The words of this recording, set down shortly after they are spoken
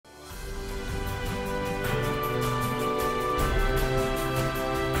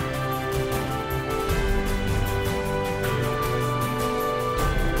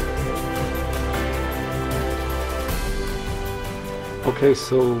Okay,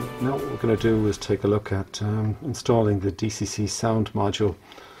 so now what we're going to do is take a look at installing the DCC sound module.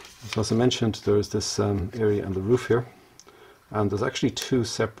 So as I mentioned, there's this area on the roof here, and there's actually two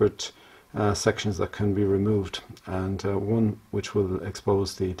separate sections that can be removed, and one which will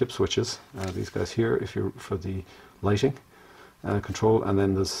expose the dip switches, these guys here, if you're for the lighting control, and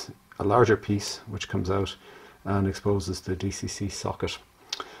then there's a larger piece which comes out and exposes the DCC socket.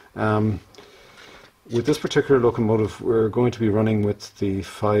 With this particular locomotive, we're going to be running with the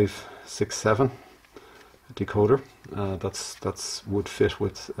 567 decoder. That's would fit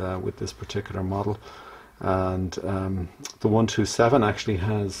with this particular model, and the 127 actually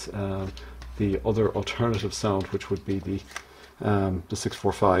has the other alternative sound, which would be the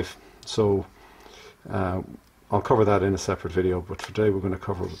 645. So I'll cover that in a separate video, but today we're going to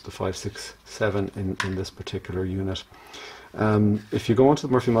cover the 567 in this particular unit. If you go onto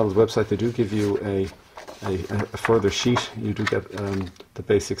the Murphy Models website, they do give you a further sheet. You do get the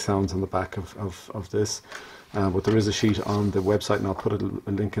basic sounds on the back of this, but there is a sheet on the website, and I'll put a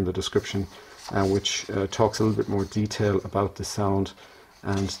link in the description, which talks a little bit more detail about the sound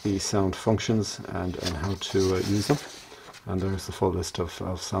and the sound functions and how to use them. And there's the full list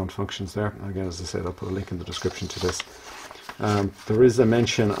of sound functions there. Again, as I said, I'll put a link in the description to this. There is a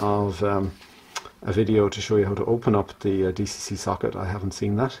mention of a video to show you how to open up the DCC socket. I haven't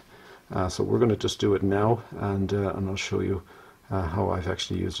seen that, so we're going to just do it now, and I'll show you how I've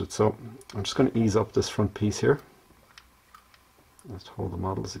actually used it. So I'm just going to ease up this front piece here. Let's hold the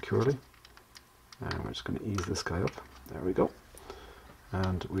model securely, and we're just going to ease this guy up. There we go.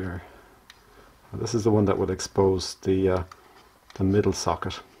 And this is the one that would expose the middle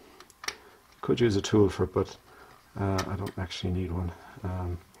socket. Could use a tool for it, but I don't actually need one.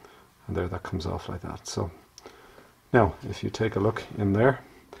 And there, that comes off like that. So now if you take a look in there,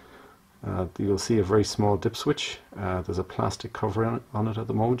 you'll see a very small dip switch. There's a plastic cover on it at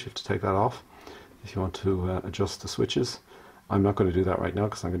the moment. You have to take that off if you want to adjust the switches. I'm not going to do that right now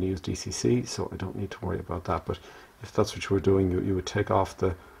because I'm going to use DCC, so I don't need to worry about that. But if that's what you were doing, you would take off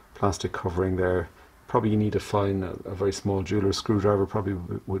the plastic covering there. Probably you need to find a very small jeweler's screwdriver, probably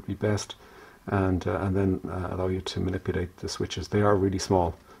would be best, and then allow you to manipulate the switches. They are really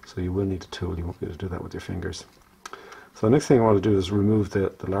small, so you will need a tool. You won't be able to do that with your fingers. So the next thing I want to do is remove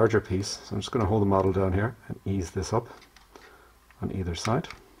the larger piece. So I'm just going to hold the model down here and ease this up on either side.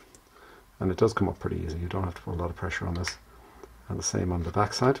 And it does come up pretty easy. You don't have to put a lot of pressure on this. And the same on the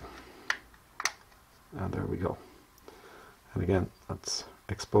back side. And there we go. And again, that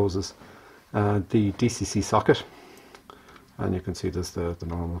exposes the DCC socket. And you can see there's the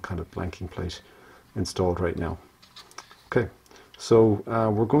normal kind of blanking plate installed right now. Okay. So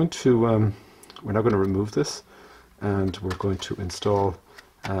we're now going to remove this, and we're going to install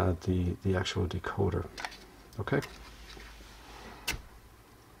the actual decoder. Okay.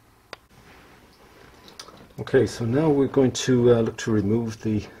 Okay. So now we're going to look to remove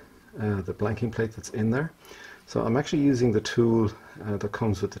the blanking plate that's in there. So I'm actually using the tool that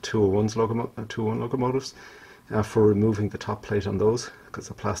comes with the 201 locomotives for removing the top plate on those, because it's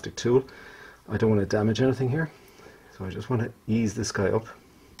a plastic tool. I don't want to damage anything here. So I just want to ease this guy up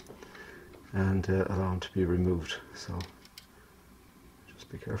and allow him to be removed. So just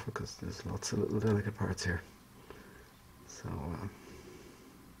be careful because there's lots of little delicate parts here. So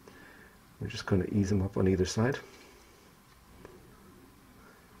we're just going to ease him up on either side.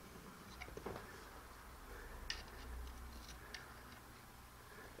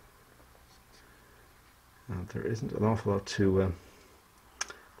 And there isn't an awful lot to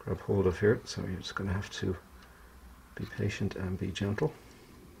grab hold of here, so you're just going to have to be patient and be gentle.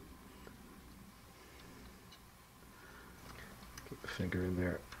 Keep the finger in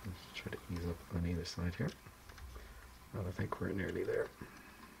there and try to ease up on either side here. Well, I think we're nearly there.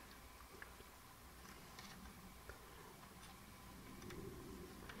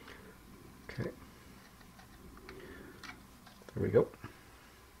 Okay. There we go.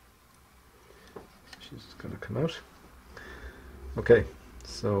 She's just going to come out. Okay,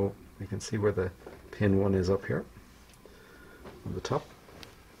 so we can see where the pin 1 is up here on the top.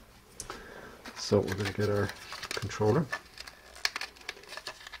 So we're going to get our controller.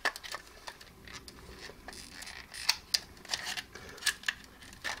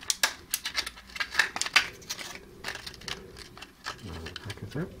 Back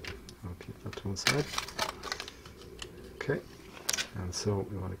it there. I'll keep that to one side. Okay, and so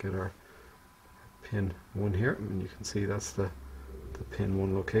we want to get our pin 1 here, and you can see that's the pin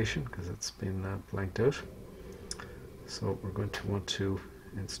 1 location because it's been blanked out. So we're going to want to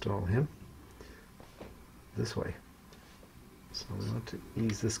install him this way. So we want to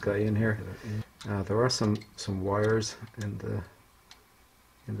ease this guy in here. There are some wires in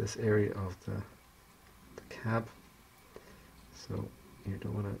in this area of the cab, so you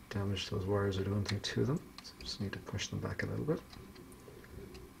don't want to damage those wires or do anything to them, so you just need to push them back a little bit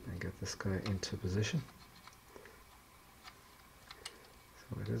and get this guy into position.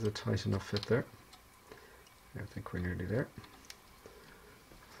 So it is a tight enough fit there. I think we're nearly there.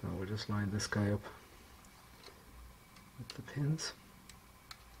 So we'll just line this guy up with the pins.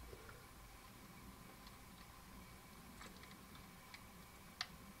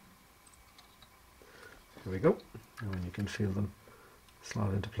 There we go. And then you can feel them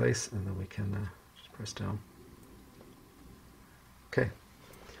slot into place, and then we can just press down. Okay,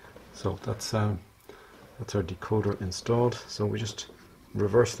 so that's our decoder installed. So we just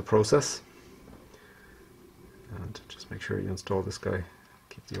reverse the process and just make sure you install this guy,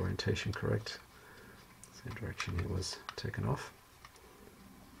 keep the orientation correct, same direction he was taken off.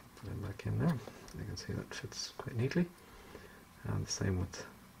 Put him back in there. You can see that fits quite neatly, and the same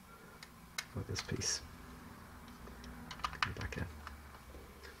with this piece. Back in.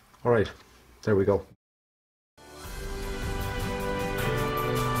 Alright, there we go.